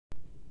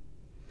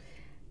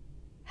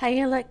Hey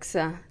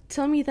Alexa,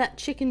 tell me that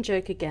chicken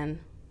joke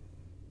again.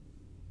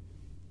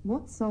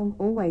 What song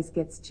always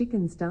gets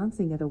chickens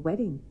dancing at a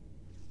wedding?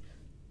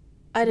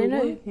 I don't The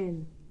know. Why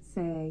Hen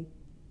Say.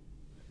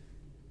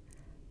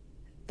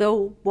 The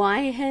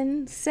why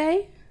hen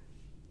say?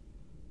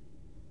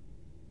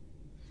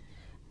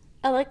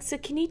 Alexa,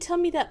 can you tell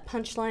me that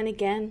punchline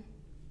again?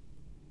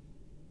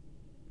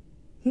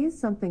 Here's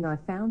something I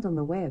found on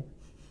the web.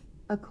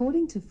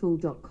 According to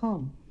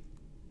Fool.com,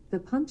 the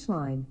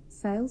punchline,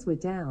 sales were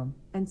down,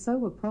 and so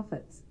were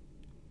profits.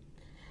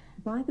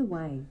 By the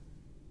way,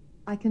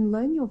 I can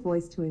learn your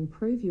voice to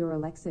improve your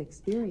Alexa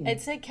experience.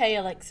 It's okay,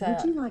 Alexa.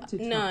 Would you like to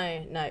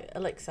try? No,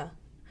 Alexa.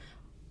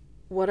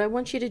 What I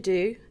want you to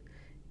do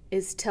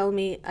is tell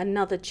me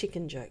another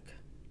chicken joke.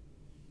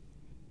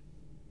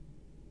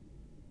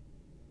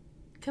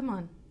 Come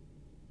on.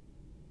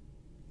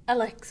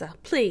 Alexa,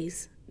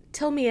 please,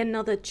 tell me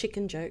another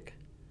chicken joke.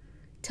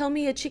 Tell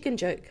me a chicken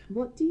joke.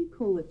 What do you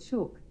call a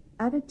chook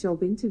at a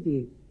job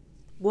interview?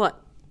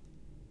 What?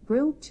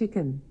 Grilled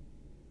chicken.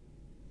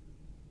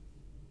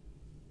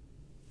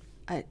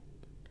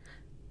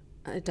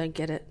 I don't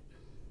get it.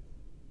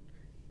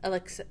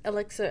 Alexa,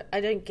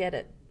 I don't get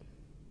it.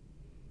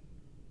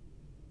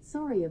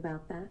 Sorry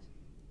about that.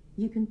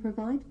 You can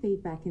provide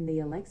feedback in the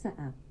Alexa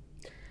app.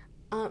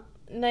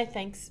 No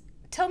thanks.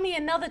 Tell me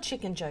another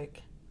chicken joke.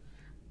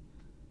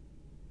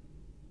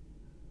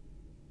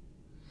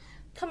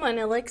 Come on,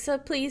 Alexa,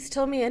 please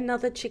tell me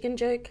another chicken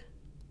joke.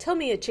 Tell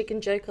me a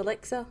chicken joke,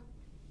 Alexa.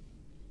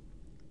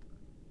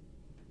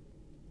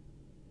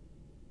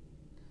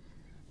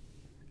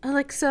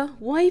 Alexa,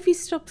 why have you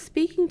stopped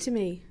speaking to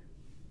me?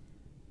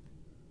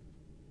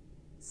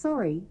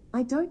 Sorry,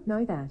 I don't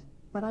know that,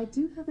 but I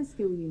do have a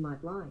skill you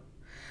might like.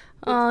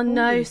 Oh It's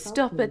no, called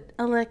stop Insult it,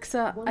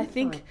 Alexa. One I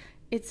think time.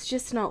 it's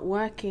just not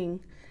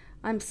working.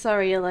 I'm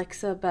sorry,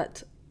 Alexa,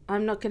 but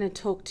I'm not going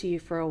to talk to you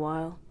for a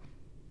while.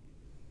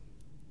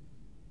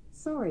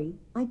 Sorry,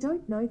 I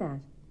don't know that,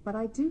 but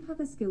I do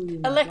have a skill you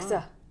might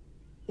Alexa,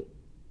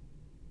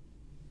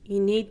 you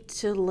need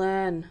to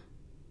learn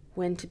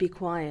when to be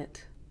quiet.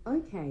 like.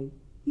 Okay,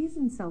 here's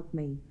Insult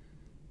Me.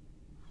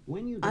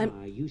 When you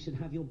die, you should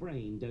have your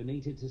brain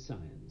donated to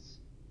science.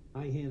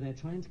 I hear they're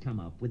trying to come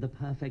up with a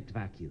perfect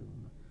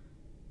vacuum.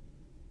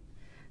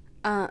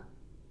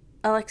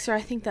 Alexa,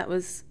 I think that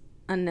was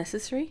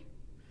unnecessary.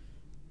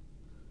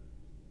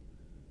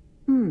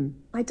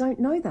 I don't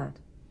know that.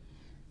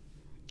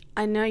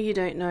 I know you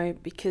don't know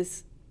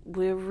because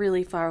we're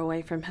really far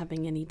away from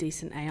having any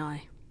decent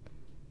AI.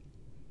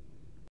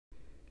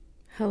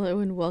 Hello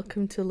and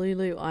welcome to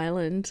Lulu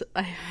Island.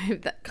 I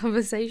hope that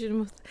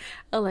conversation with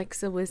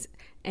Alexa was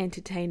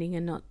entertaining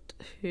and not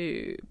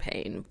too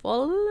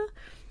painful.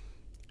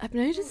 I've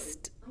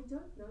noticed... I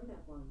don't know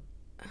that one.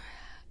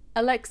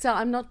 Alexa,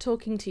 I'm not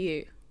talking to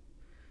you.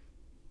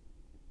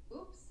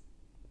 Oops,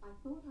 I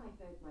thought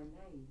I heard my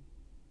name.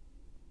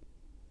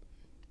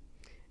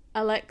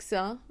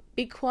 Alexa,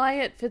 be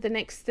quiet for the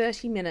next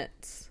 30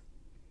 minutes.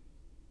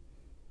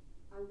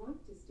 I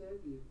won't disturb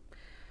you.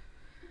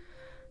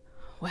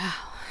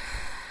 Wow.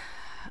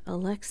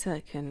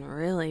 Alexa can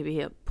really be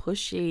a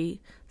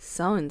pushy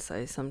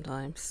so-and-so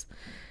sometimes.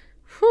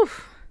 Whew.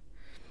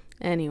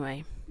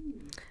 Anyway.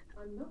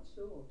 I'm not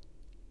sure.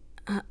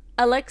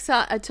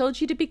 Alexa, I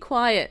told you to be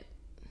quiet.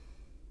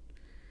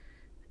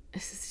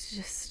 This is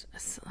just...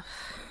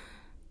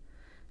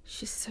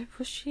 She's so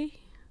pushy.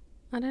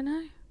 I don't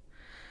know.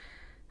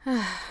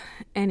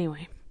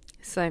 Anyway,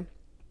 so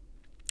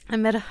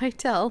I'm at a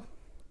hotel.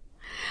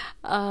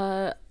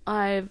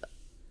 I've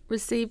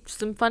received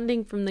some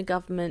funding from the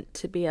government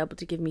to be able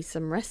to give me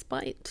some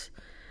respite.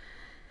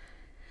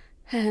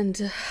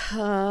 And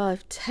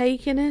I've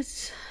taken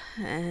it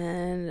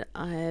and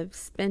I've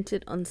spent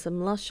it on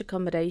some lush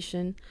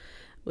accommodation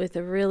with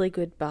a really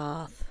good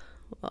bath.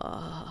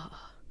 Oh,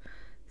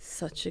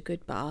 such a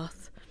good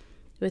bath.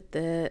 With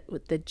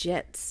the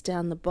jets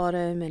down the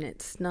bottom, and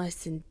it's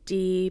nice and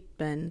deep,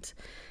 and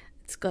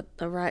it's got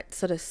the right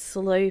sort of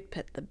slope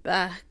at the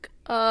back.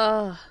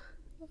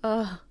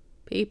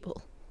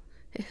 People,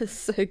 it is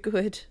so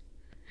good.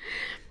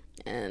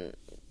 And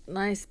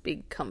nice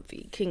big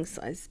comfy king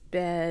size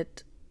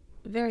bed,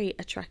 very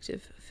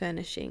attractive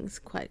furnishings,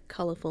 quite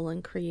colourful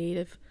and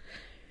creative.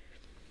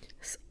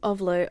 It's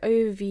Ovolo,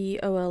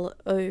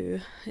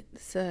 OVOLO.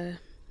 It's a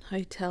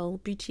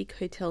boutique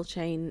hotel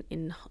chain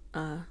in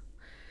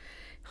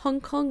Hong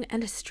Kong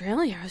and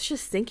Australia. I was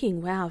just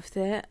thinking, wow, if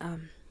they're I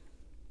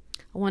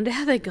wonder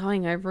how they're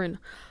going over in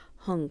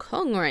Hong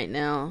Kong right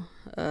now.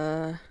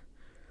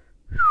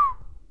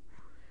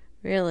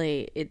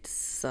 Really,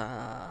 it's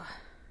yeah,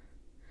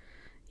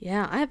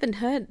 I haven't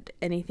heard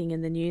anything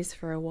in the news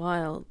for a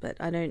while, but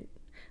I don't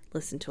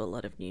listen to a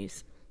lot of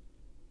news.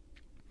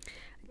 I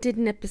did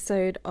an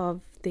episode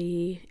of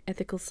the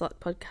Ethical Slut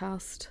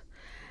podcast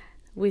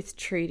with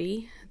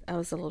Trudy. That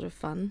was a lot of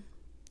fun.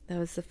 That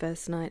was the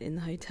first night in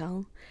the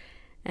hotel,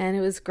 and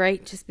it was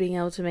great just being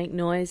able to make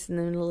noise in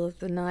the middle of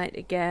the night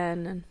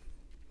again, and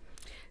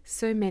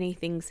so many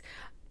things.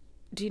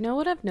 Do you know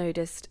what I've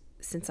noticed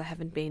since I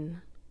haven't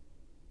been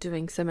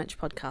doing so much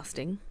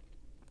podcasting,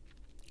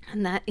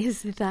 and that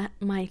is that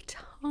my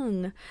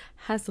tongue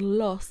has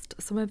lost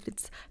some of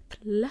its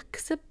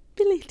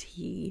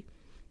flexibility.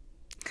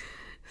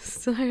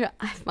 So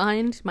I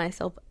find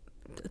myself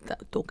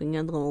talking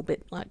a little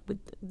bit like with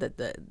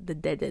the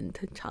deadened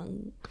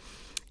tongue,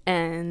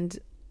 and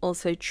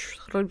also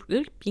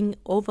tripping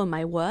over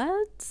my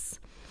words.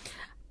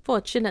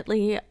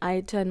 Fortunately,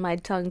 I turn my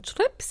tongue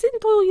trips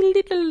into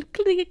little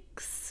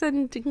clicks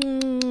and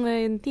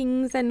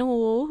things, and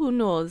who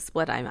knows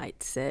what I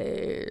might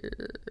say,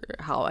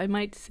 how I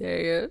might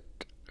say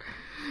it.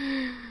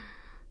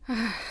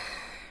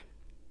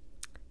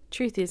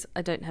 Truth is,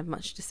 I don't have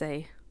much to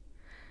say.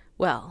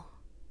 Well,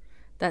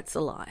 that's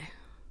a lie.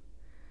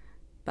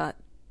 But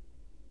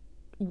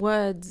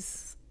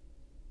words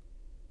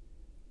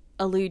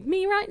elude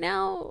me right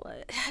now.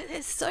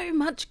 There's so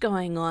much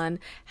going on.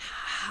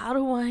 How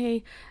do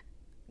I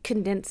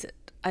condense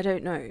it? I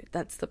don't know.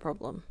 That's the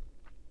problem.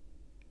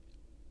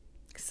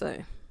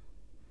 So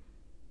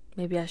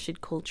maybe I should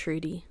call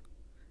Trudy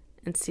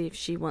and see if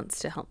she wants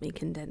to help me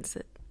condense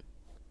it.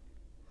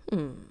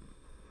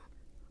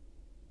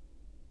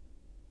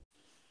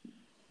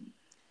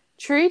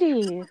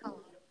 Trudy.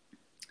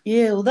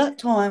 Yeah, well, that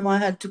time I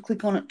had to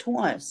click on it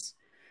twice.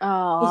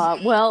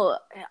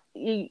 Well,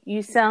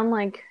 you sound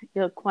like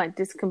you're quite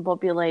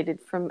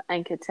discombobulated from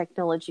Anchor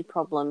technology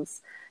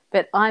problems,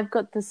 but I've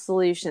got the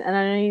solution, and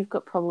I know you've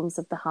got problems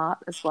of the heart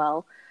as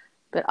well,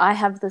 but I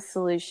have the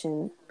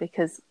solution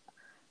because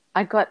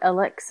I got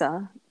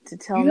Alexa to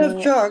tell me... You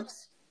have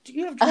drugs? Do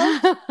you have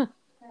drugs?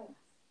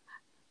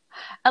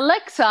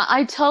 Alexa,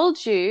 I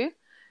told you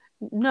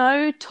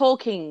no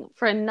talking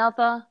for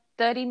another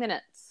 30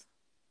 minutes.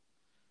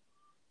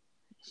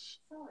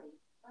 Sorry,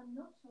 I'm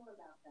not sure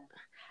about that.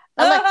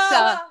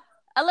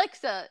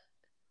 Alexa,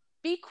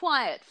 be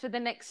quiet for the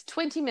next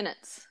 20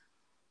 minutes.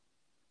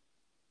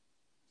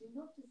 Do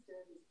not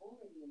disturb is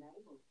already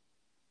enabled.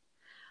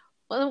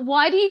 Well,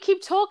 why do you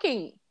keep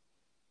talking?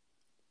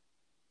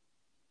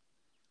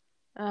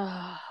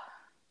 Oh,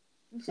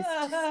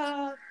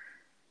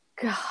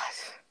 God.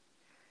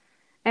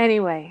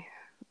 Anyway,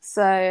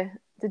 so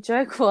the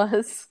joke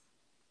was,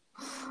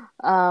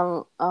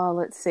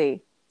 let's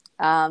see.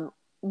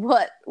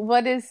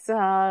 What's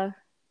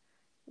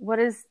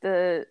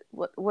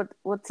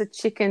a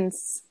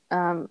chicken's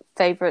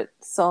favorite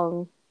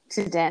song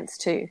to dance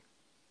to?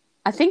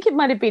 I think it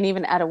might have been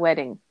even at a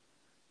wedding.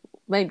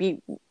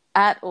 Maybe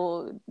at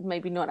or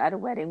maybe not at a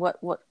wedding.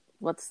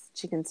 What's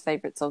chicken's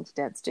favorite song to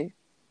dance to?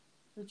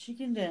 The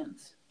chicken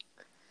dance.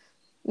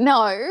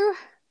 No,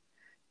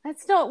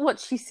 that's not what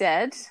she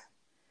said.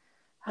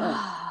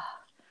 Oh.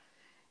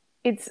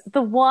 It's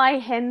the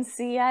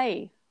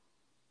YMCA.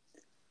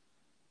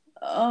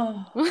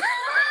 Oh.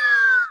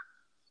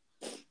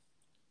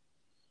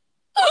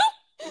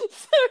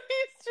 Sorry,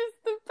 it's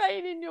just the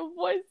pain in your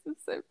voice is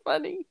so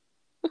funny.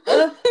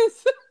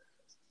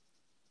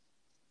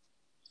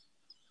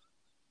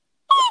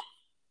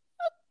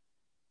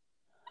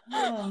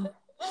 Oh.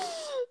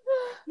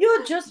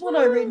 You're just what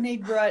I really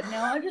need right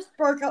now. I just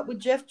broke up with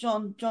Jeff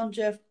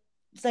Jeff,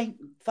 Saint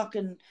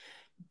fucking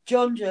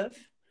John Jeff.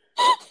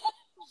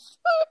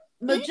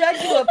 My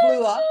Jaguar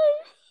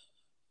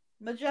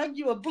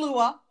blew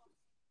up.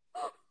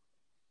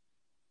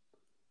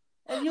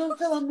 And you're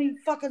telling me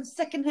fucking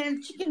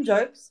secondhand chicken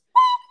jokes?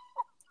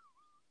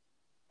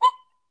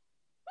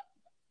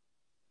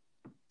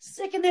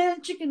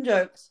 Secondhand chicken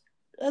jokes.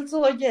 That's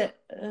all I get.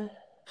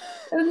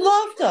 And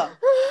laughter.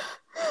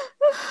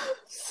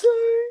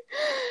 Sorry.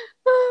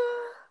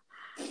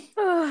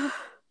 No,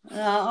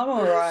 I'm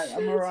alright.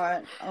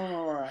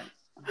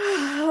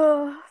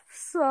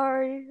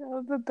 Sorry,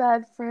 I'm a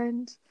bad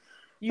friend.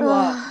 You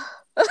are.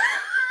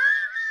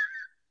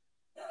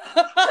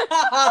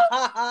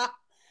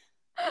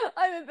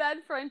 I'm a bad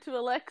friend to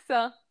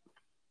Alexa.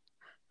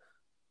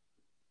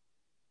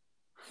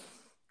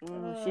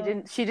 She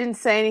didn't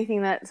say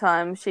anything that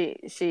time. She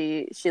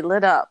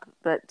lit up,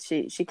 but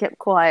she kept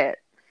quiet.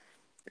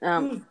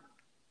 But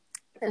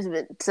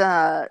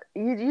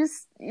you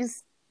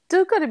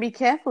still got to be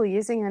careful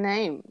using her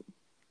name.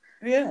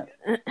 Yeah.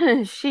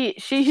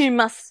 she who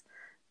must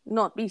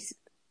not be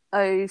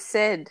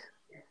said.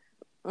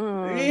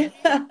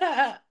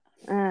 Yeah.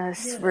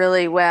 It's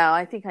really wow.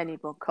 I think I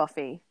need more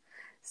coffee.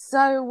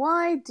 So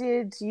why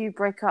did you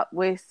break up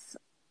with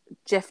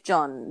Jeff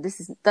John?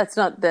 That's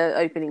not the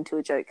opening to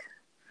a joke.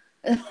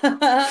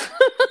 Although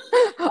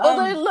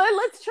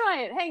let's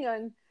try it. Hang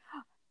on.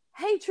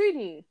 Hey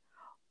Trudy,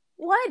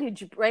 why did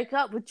you break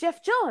up with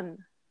Jeff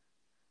John?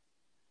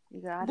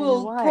 You go, I don't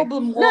know why.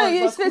 Problem was, no,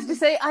 you're supposed to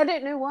say, I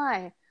don't know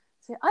why.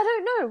 Say, I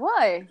don't know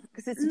why,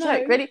 because it's a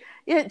joke. Ready?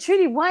 Yeah,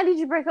 Trudy, why did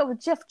you break up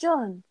with Jeff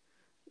John?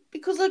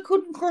 Because I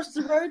couldn't cross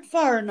the road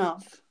far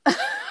enough. But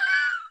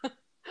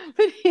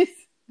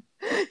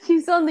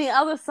he's on the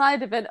other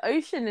side of an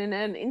ocean in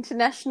an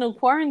international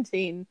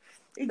quarantine.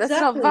 Exactly.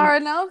 That's not far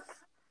enough.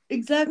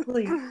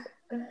 Exactly.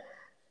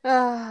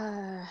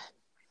 Well,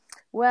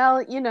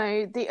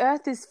 the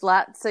earth is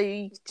flat, so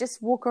you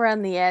just walk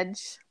around the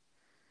edge.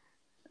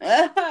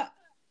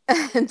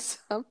 and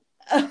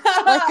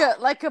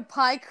like a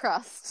pie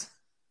crust.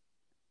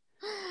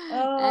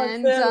 Oh,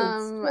 And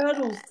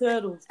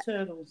turtles.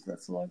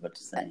 That's all I got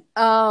to say.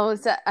 Oh,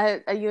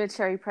 are you a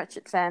Terry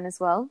Pratchett fan as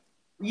well?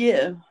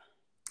 Yeah.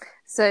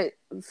 So,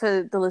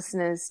 for the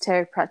listeners,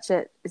 Terry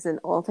Pratchett is an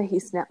author.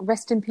 He's now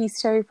rest in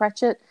peace, Terry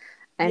Pratchett,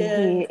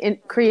 and he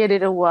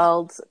created a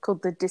world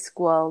called the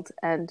Discworld,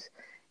 and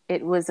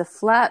it was a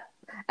flat.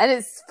 And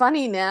it's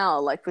funny now,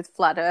 like with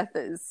flat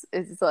earthers,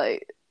 it's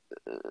like.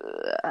 They took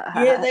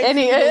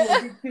it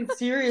a bit too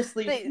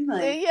seriously, didn't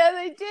they? Yeah,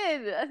 they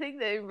did. I think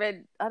they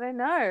read, I don't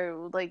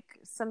know, like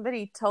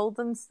somebody told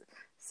them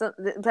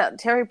about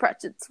Terry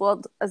Pratchett's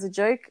world as a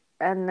joke,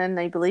 and then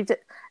they believed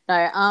it.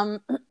 No,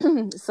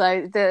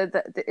 so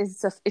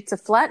it's a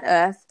flat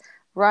Earth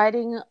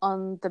riding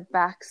on the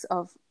backs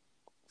of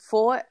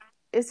four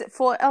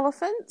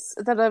elephants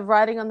that are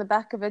riding on the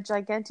back of a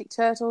gigantic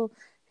turtle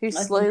who's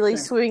slowly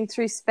swimming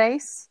through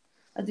space.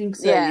 I think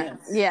so.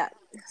 Yeah.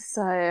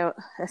 So,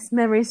 if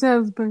memory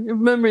serves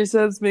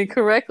me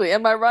correctly,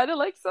 am I right,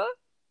 Alexa?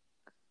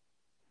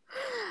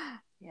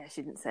 Yeah,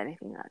 she didn't say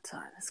anything that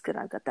time. That's good.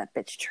 I got that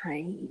bitch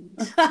trained.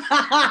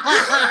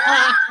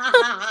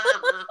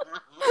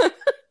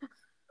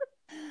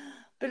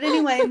 But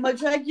anyway, my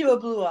Jaguar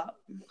blew up.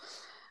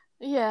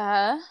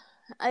 Yeah,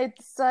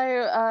 it's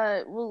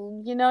so.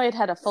 Well, you know, it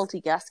had a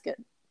faulty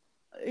gasket.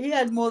 He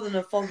had more than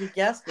a faulty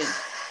gasket.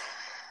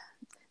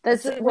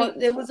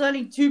 There was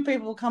only 2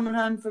 people coming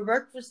home for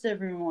breakfast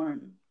every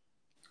morning.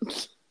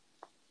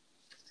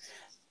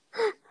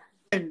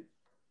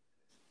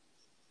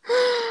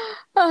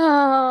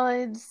 Oh,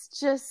 it's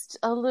just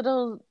a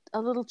little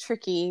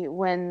tricky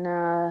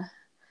when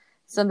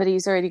somebody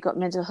who's already got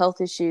mental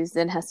health issues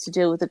then has to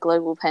deal with a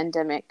global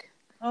pandemic.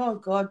 Oh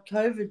God,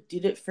 COVID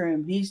did it for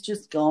him. He's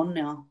just gone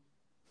now.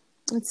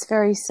 It's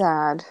very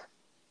sad.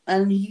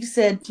 And he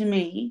said to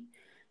me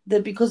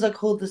that because I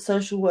called the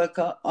social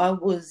worker, I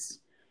was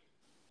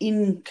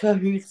in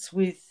cahoots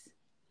with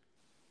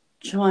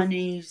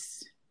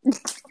Chinese.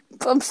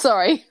 I'm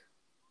sorry.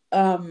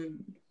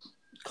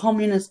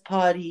 Communist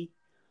Party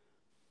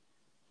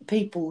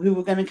people who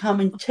were going to come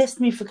and test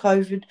me for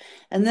COVID,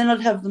 and then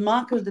I'd have the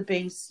mark of the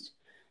beast,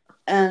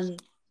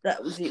 and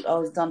that was it. I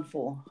was done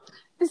for.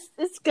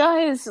 This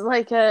guy is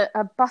like a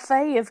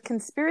buffet of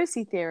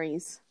conspiracy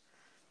theories.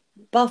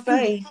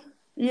 Buffet,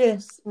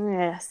 yes.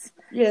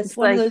 It's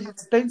one of those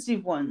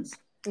expensive ones.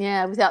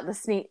 Yeah, without the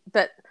sneeze.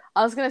 But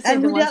I was going to say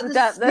the ones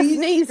without the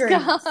sneeze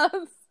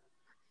guards.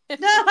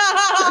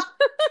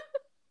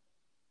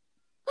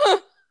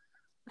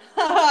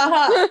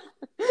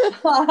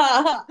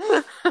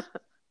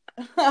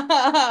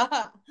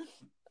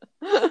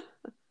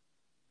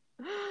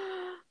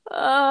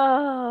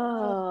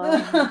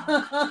 Oh.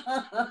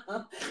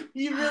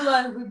 You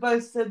realise we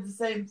both said the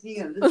same thing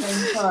at the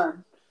same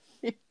time.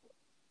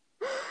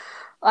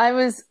 I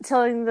was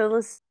telling the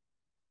list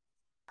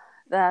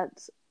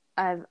that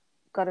I've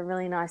got a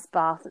really nice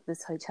bath at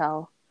this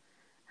hotel.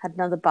 Had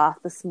another bath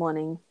this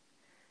morning,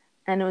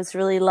 and it was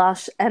really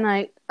lush. And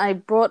I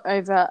brought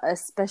over a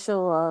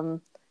special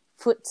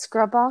foot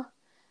scrubber,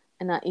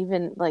 and I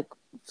even like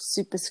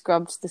super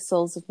scrubbed the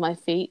soles of my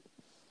feet.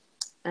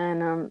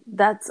 And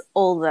that's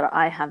all that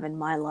I have in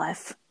my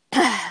life.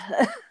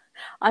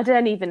 I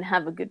don't even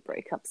have a good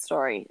breakup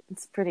story.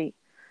 It's pretty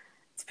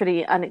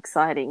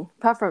unexciting.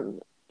 Apart from,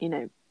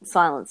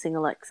 silencing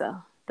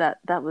Alexa.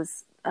 That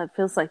was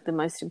feels like the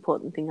most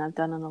important thing I've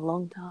done in a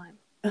long time.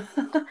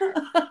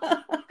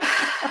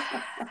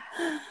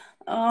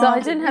 So I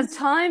didn't have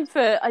time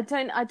for. I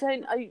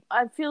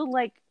feel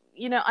like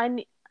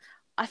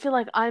I feel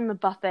like I'm a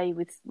buffet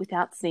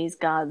without sneeze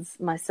guards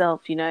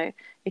myself.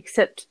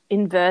 Except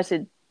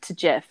inverted to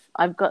Jeff.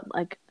 I've got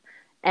like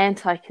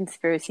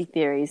anti-conspiracy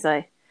theories.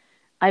 I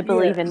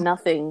believe in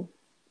nothing.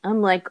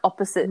 I'm like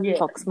opposite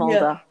Fox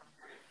Mulder.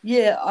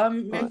 Yeah,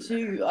 I'm meant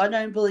to. I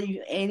don't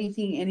believe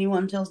anything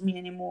anyone tells me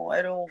anymore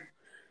at all.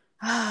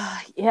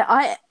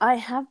 Yeah, I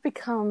have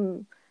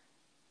become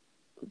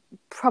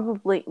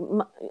probably.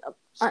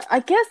 I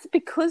guess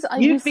because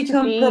used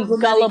to be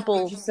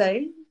gullible. Did you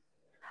say?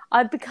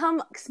 I've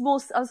become more.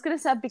 I was going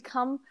to say I've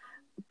become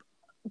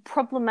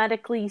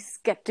problematically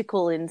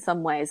skeptical in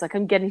some ways. Like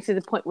I'm getting to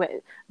the point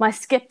where my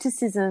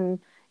skepticism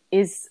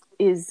is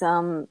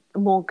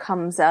more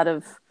comes out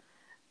of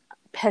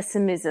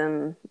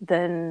pessimism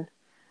than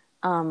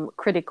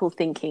critical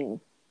thinking.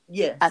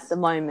 Yes. At the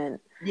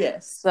moment.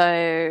 Yes.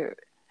 So,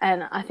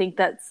 and I think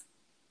that's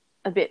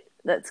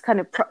kind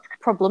of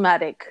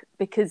problematic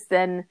because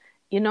then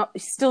you're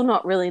still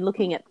not really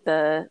looking at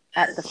the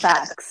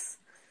facts.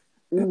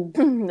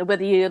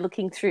 Whether you're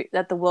looking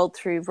at the world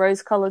through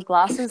rose-colored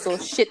glasses or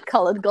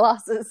shit-colored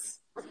glasses.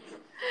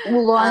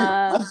 Well,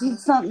 I did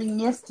something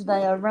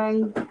yesterday. I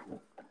rang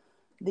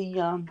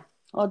the.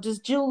 Does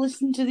Jill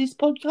listen to this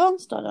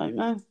podcast? I don't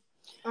know.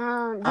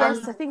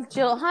 Yes, I think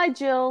Jill. Hi,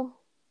 Jill.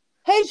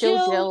 Hey,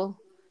 Jill.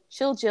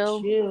 Chill,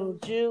 Jill.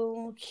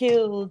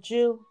 Kill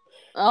Jill.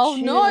 Oh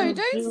no!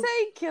 Don't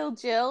say kill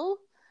Jill.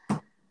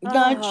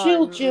 No,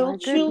 chill,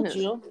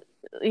 Jill.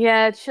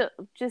 Yeah,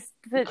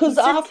 Because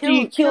after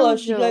you kill her,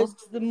 she goes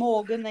to the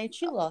morgue and they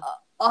chill her.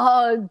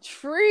 Oh,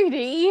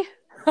 Trudy.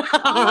 Oh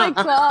my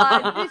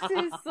God, this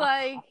is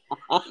like,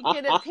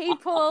 you know,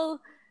 people.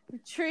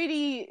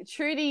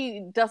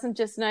 Trudy doesn't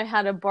just know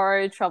how to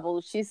borrow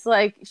trouble. She's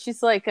like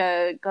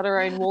got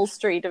her own Wall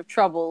Street of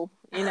trouble.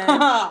 You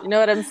know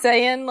what I'm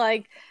saying?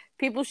 Like,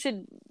 people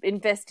should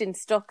invest in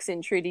stocks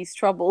in Trudy's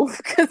trouble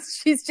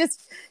because she's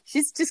just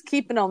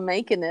keeping on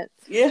making it.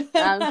 Yeah.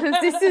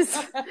 Because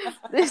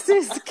this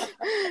is.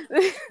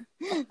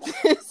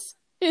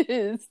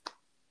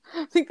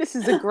 I think this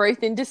is a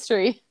growth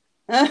industry.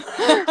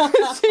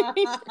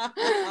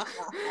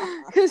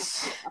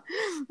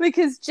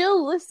 because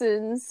Jill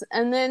listens,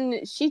 and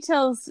then she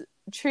tells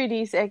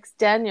Trudy's ex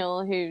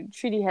Daniel, who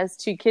Trudy has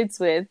 2 kids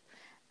with,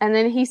 and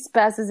then he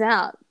spazzes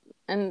out.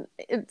 And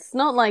it's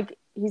not like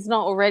he's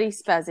not already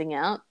spazzing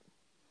out.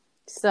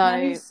 So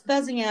no, he's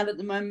spazzing out at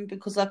the moment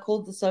because I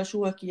called the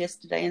social worker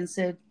yesterday and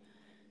said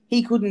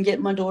he couldn't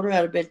get my daughter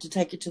out of bed to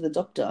take her to the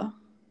doctor.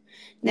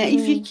 Now,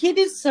 if your kid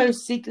is so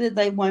sick that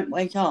they won't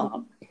wake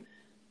up,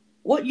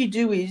 what you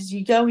do is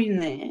you go in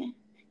there,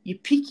 you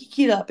pick your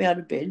kid up out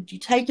of bed, you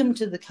take them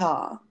to the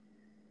car,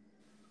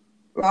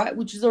 right,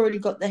 which has already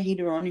got the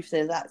heater on if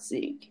they're that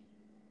sick,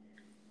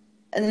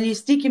 and then you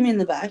stick them in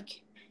the back,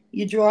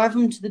 you drive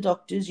them to the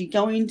doctors, you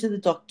go into the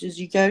doctors,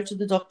 you go to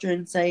the doctor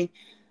and say,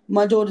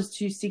 my daughter's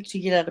too sick to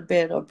get out of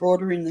bed, I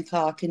brought her in the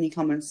car, can you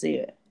come and see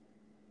her?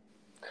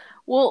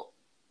 Well,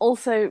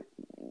 also,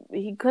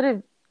 he could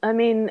have, I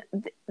mean,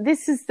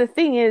 this is the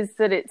thing, is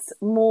that it's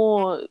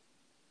more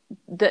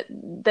that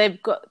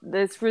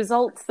there's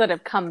results that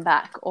have come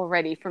back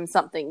already from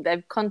something.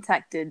 They've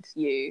contacted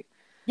you,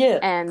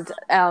 and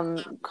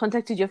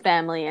contacted your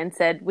family and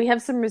said, we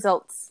have some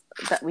results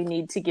that we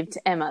need to give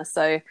to Emma.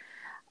 So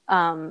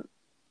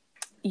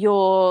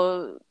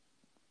you're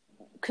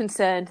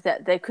concerned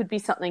that there could be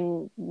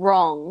something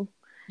wrong.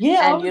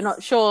 Yeah, and you're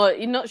not sure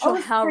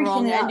how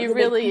wrong, and you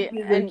really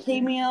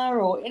leukemia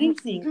or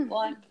anything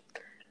like.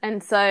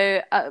 And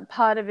so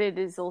part of it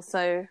is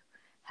also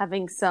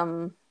having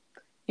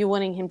you're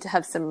wanting him to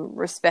have some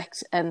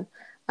respect and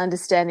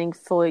understanding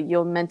for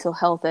your mental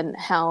health and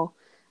how,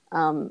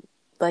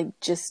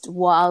 just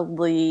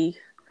wildly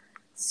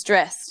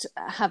stressed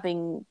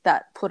having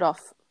that put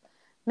off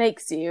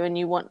makes you, and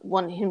you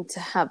want him to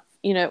have,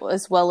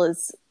 as well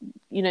as,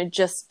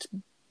 just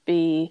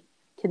be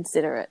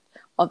considerate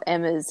of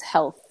Emma's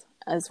health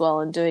as well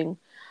and doing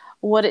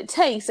what it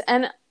takes.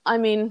 And I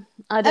mean,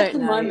 I don't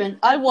know.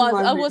 I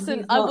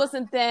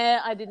wasn't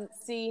there. I didn't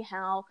see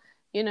how,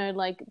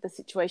 the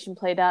situation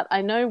played out.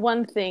 I know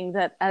one thing,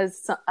 that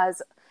as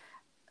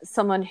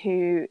someone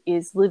who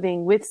is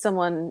living with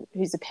someone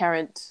who's a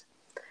parent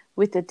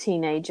with a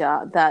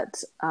teenager,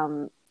 that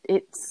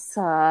it's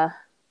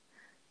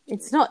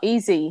not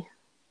easy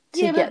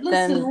to get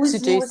them to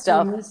do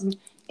stuff. Listen.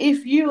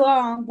 If you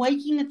are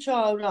waking a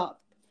child up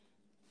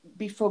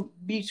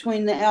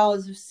between the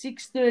hours of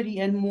 6:30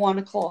 and 1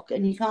 o'clock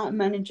and you can't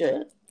manage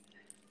it,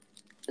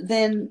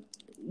 then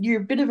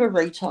you're a bit of a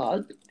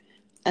retard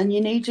and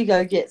you need to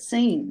go get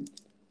seen.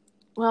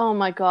 Oh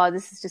my God,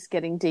 this is just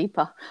getting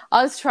deeper.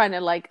 I was trying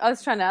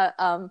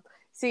to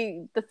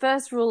see, the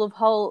first rule of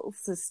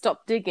holes is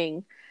stop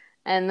digging,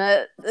 and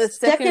the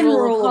second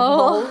rule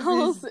of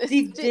holes is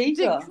dig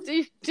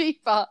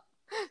deeper.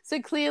 So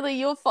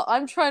clearly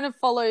I'm trying to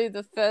follow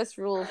the first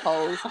rule of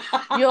holes.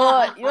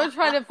 You're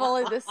trying to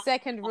follow the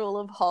second rule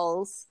of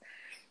holes.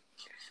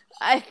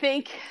 I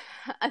think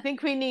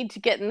we need to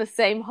get in the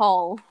same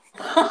hole.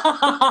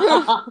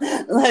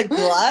 Like,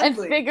 gladly. And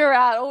figure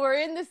out, we're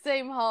in the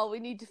same hole. We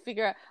need to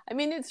figure out. I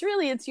mean, it's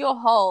your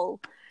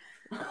hole.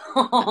 I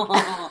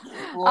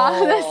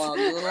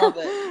love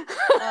it.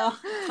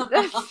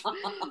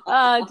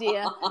 Oh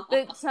dear.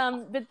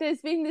 But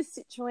there's been this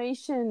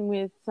situation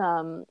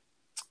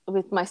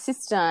with my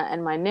sister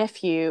and my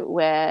nephew,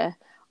 where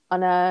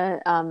on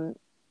a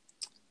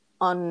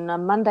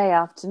Monday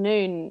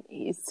afternoon,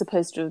 he's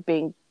supposed to have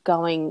been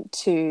going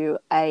to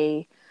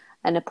an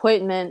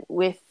appointment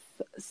with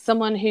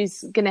someone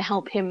who's going to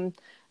help him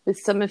with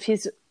some of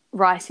his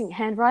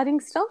handwriting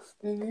stuff.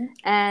 Mm-hmm.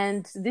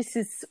 And this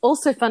is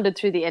also funded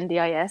through the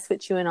NDIS,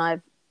 which you and I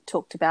have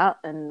talked about,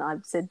 and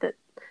I've said that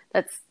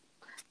that's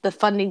the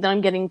funding that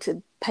I'm getting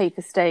to pay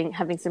for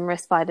having some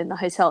respite in the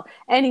hotel.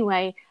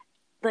 Anyway,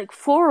 like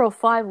 4 or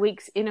 5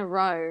 weeks in a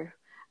row,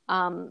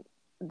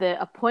 the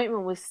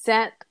appointment was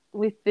set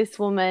with this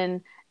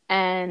woman,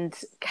 and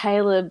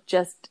Caleb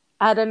just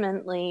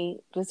adamantly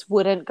just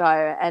wouldn't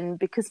go. And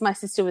because my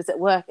sister was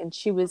at work and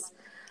she was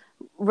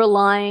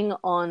relying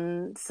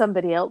on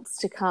somebody else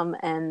to come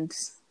and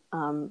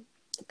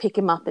pick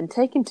him up and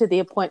take him to the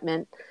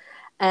appointment,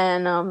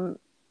 and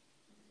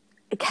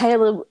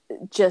Caleb,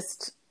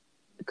 just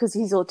because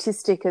he's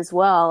autistic as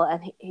well,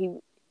 and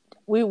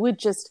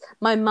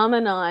my mum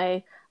and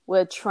I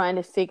were trying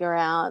to figure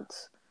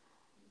out,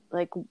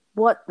 like,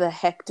 what the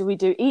heck do we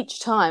do each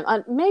time?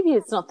 Maybe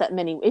it's not that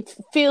many. It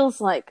feels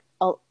like,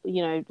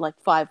 like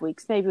 5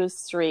 weeks. Maybe it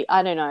was 3.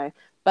 I don't know.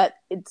 but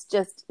it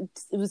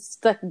was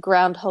like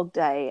Groundhog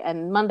Day,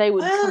 and Monday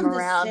would come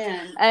around,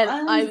 and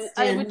I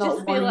would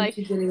just be like,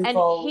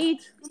 and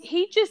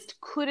he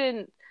just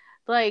couldn't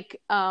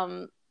like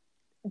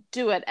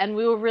do it, and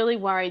we were really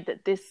worried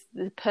that the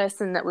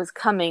person that was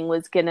coming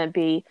was going to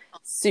be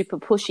super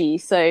pushy.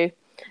 So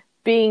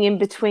being in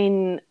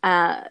between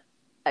a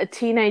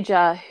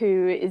teenager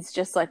who is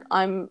just like,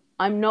 I'm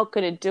not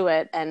going to do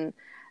it, and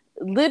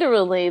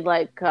literally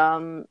like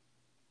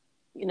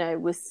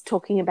was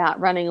talking about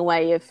running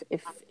away if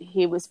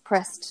he was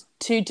pressed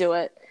to do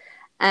it,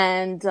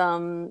 and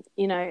and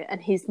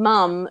his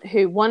mum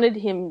who wanted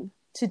him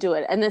to do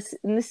it, and this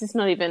is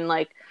not even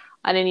like,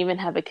 I don't even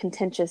have a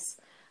contentious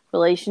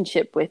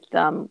relationship with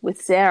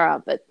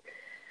Sarah, but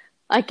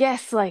I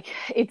guess like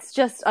it's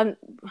just I've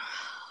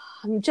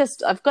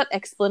got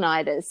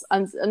explanitis.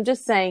 I'm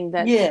just saying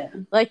that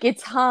like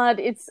it's hard.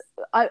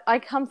 I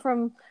come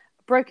from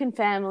a broken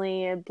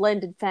family,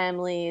 blended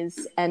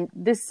families, and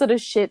this sort of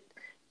shit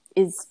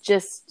is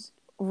just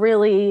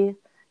really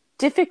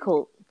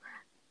difficult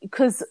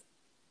because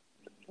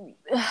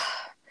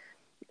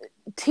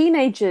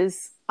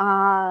teenagers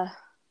are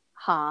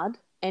hard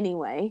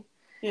anyway.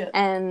 Yeah.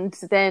 And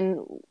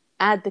then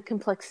add the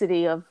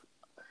complexity of...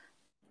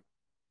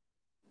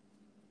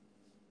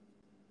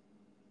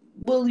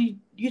 Well,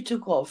 you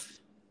took off.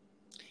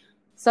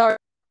 Sorry,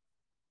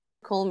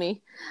 call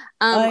me.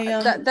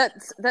 That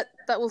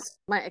was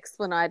my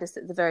explanitis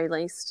at the very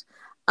least.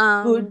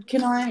 Good.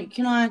 Can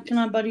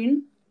I butt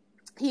in?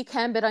 You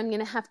can, but I'm going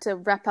to have to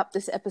wrap up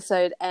this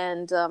episode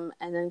and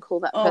then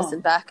call that person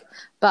back.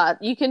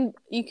 But you can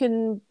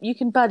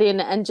butt in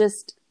and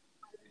just,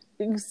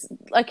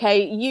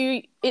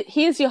 okay,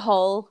 here's your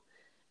hole,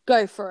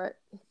 go for it.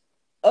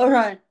 All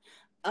right.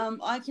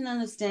 I can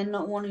understand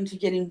not wanting to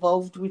get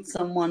involved with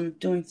someone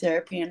doing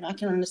therapy, and I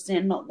can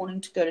understand not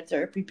wanting to go to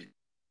therapy,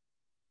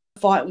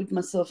 fight with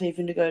myself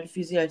even to go to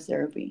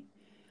physiotherapy.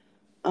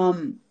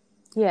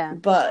 Yeah.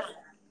 But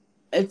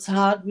it's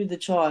hard with a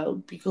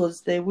child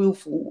because they're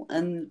willful,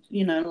 and,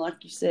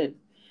 like you said,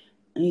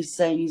 and he's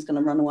saying he's going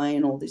to run away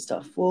and all this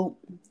stuff. Well,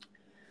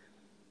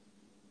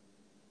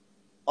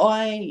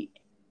 I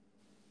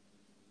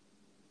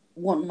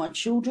want my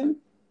children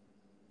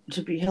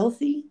to be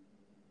healthy.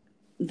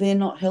 They're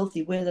not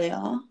healthy where they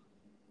are.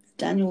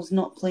 Daniel's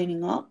not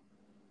cleaning up.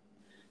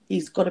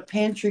 He's got a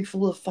pantry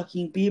full of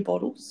fucking beer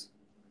bottles.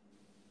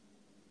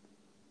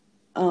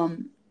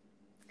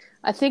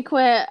 I think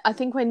we're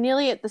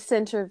nearly at the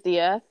center of the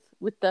earth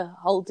with the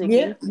hole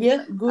digging.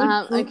 Yeah, good.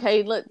 Good.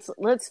 Okay,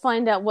 let's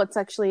find out what's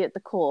actually at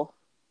the core.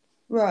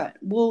 Right.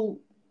 Well,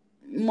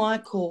 my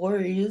core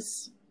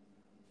is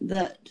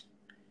that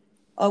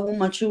I want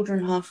my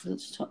children half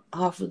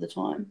of the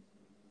time.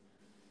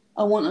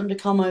 I want them to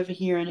come over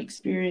here and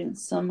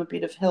experience a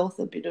bit of health,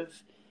 a bit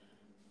of,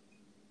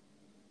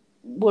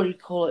 what do you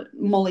call it,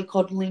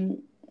 mollycoddling,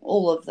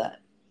 all of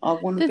that. I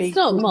want to be. It's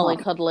not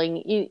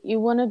mollycoddling. You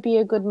want to be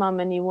a good mum,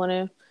 and you want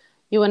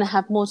to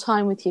have more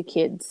time with your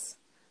kids.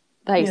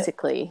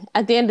 Basically,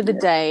 at the end of the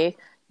day,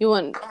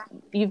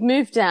 you've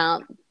moved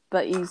out,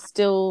 but you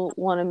still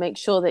want to make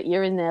sure that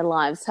you're in their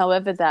lives,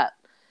 however that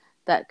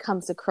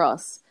comes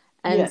across.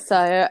 And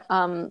so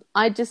I'm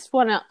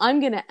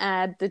going to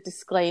add the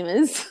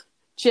disclaimers.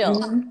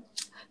 Jill,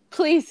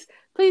 please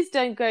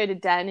don't go to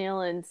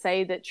Daniel and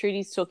say that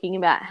Trudy's talking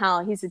about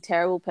how he's a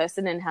terrible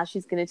person and how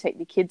she's going to take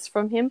the kids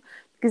from him,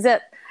 because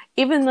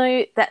even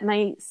though that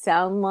may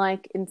sound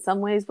like in some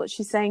ways what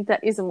she's saying,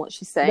 that isn't what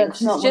she's saying.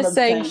 That's not what I'm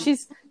saying.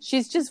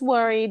 She's just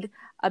worried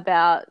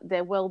about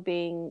their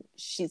well-being.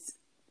 She's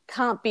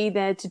can't be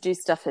there to do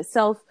stuff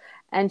herself,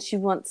 and she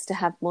wants to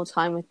have more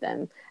time with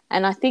them.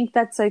 And I think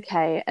that's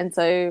okay. And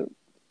so,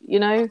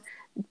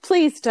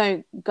 please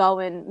don't go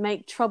and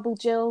make trouble,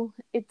 Jill.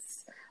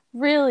 It's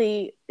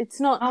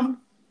not,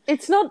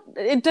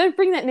 don't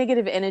bring that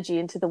negative energy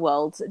into the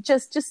world.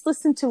 Just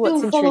listen to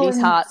what's in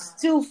Trudy's heart.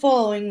 Still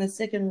following the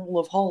second rule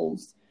of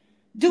holes.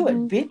 Do it,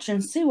 bitch,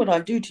 and see what I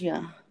do to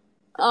you.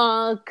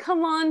 Oh,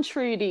 come on,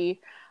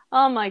 Trudy.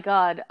 Oh my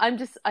God. I'm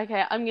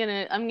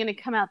gonna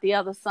come out the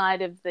other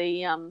side of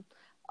the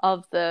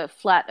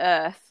flat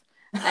earth.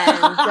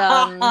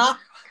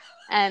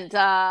 And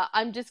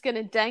I'm just going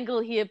to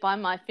dangle here by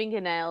my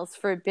fingernails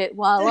for a bit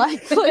while I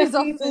close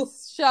off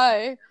this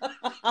show.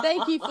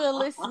 Thank you for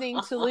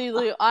listening to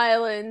Lulu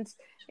Island.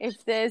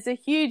 If there's a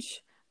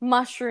huge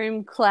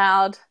mushroom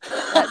cloud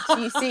that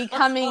you see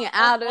coming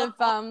out of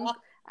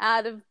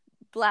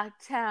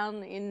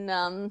Blacktown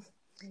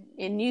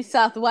in New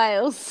South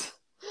Wales,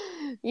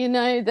 you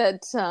know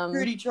that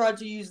Trudy tried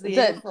to use the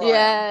air fryer.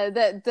 Yeah,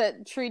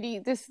 that Trudy.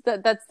 That's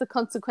the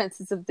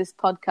consequences of this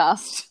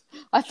podcast.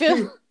 I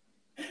feel.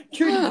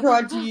 Trudy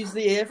tried to use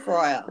the air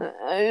fryer.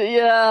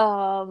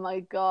 Oh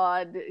my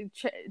God.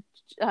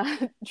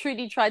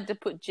 Trudy tried to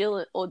put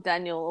Jill or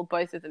Daniel or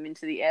both of them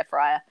into the air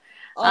fryer.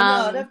 Oh, no,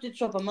 I'd have to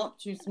chop them up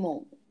too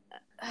small.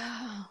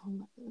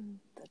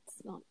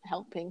 That's not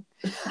helping.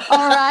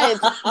 All right.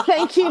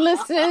 Thank you,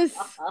 listeners.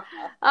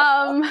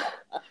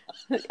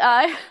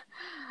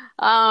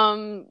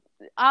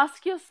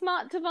 ask your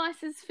smart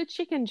devices for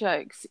chicken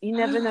jokes. You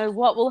never know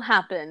what will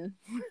happen.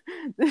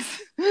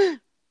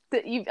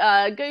 That you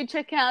go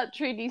check out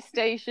Trudy's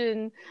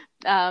station.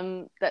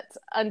 That's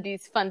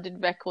Undies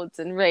Funded Records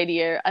and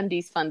Radio.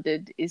 Undies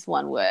Funded is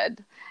one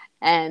word,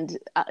 and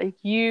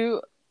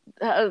you,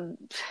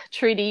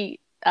 Trudy,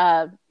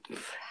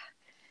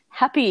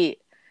 happy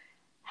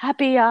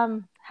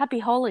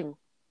holing.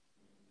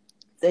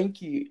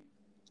 Thank you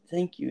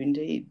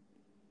indeed.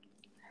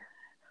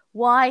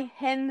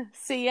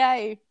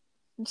 YNCA.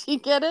 Do you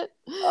get it?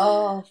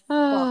 Oh,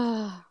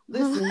 fuck.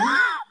 Listen.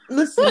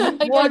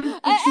 Okay. Why did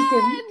the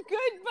chicken? And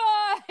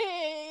goodbye.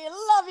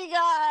 Love you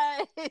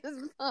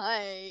guys.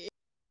 Bye.